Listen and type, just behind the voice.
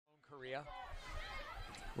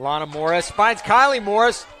Lana Morris finds Kyleigh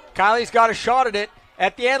Morris. Kylie's got a shot at it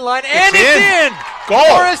at the end line, and it's in! Goal.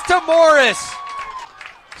 Morris to Morris.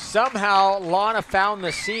 Somehow Lana found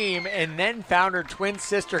the seam and then found her twin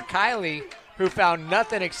sister Kyleigh, who found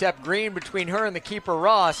nothing except green between her and the keeper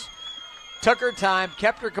Ross. Took her time,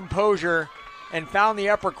 kept her composure, and found the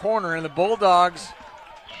upper corner. And the Bulldogs,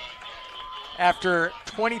 after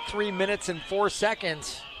 23 minutes and 4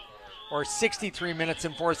 seconds, or 63 minutes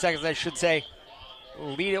and 4 seconds, I should say,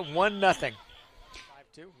 lead it 1-0.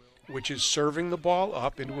 Which is serving the ball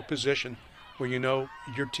up into a position where you know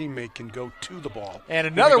your teammate can go to the ball. And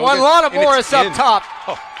another one, Lana Morris up top.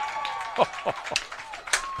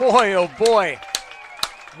 Boy, oh boy.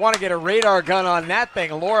 Want to get a radar gun on that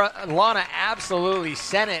thing. Lana absolutely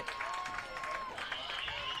sent it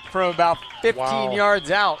from about 15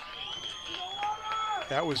 yards out.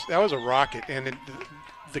 That was a rocket, and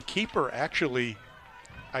the keeper actually,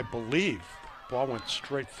 I believe, the ball went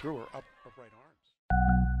straight through her up right arms.